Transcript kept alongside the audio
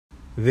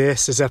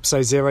This is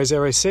episode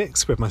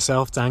 006 with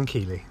myself, Dan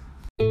Keeley.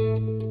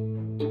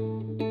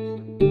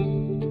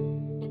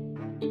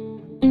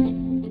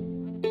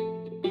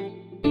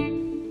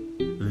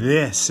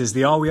 This is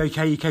the Are We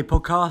OK UK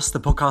podcast, the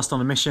podcast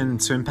on a mission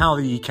to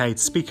empower the UK to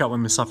speak up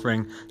when we're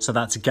suffering so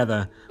that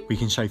together we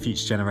can show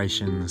future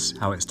generations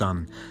how it's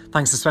done.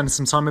 Thanks for spending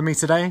some time with me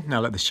today.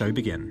 Now let the show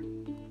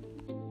begin.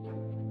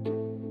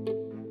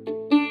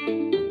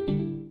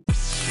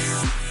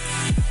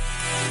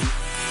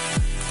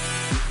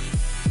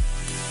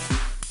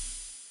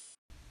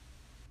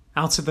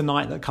 Out of the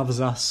night that covers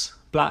us,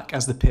 black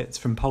as the pit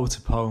from pole to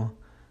pole,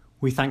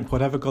 we thank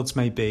whatever gods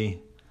may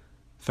be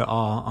for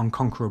our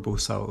unconquerable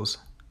souls.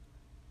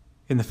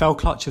 In the fell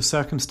clutch of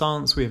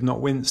circumstance, we have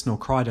not winced nor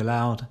cried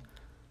aloud.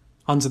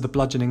 Under the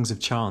bludgeonings of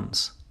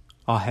chance,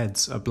 our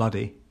heads are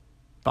bloody,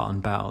 but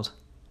unbowed.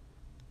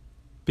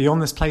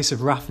 Beyond this place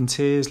of wrath and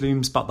tears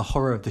looms but the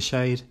horror of the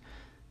shade,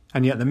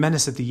 and yet the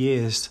menace of the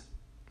years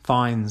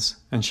finds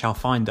and shall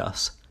find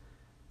us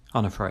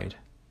unafraid.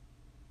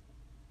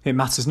 It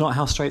matters not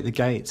how straight the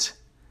gate,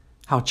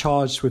 how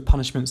charged with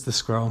punishments the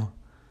scroll.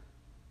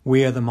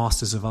 We are the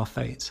masters of our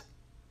fate.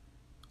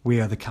 We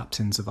are the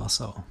captains of our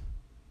soul.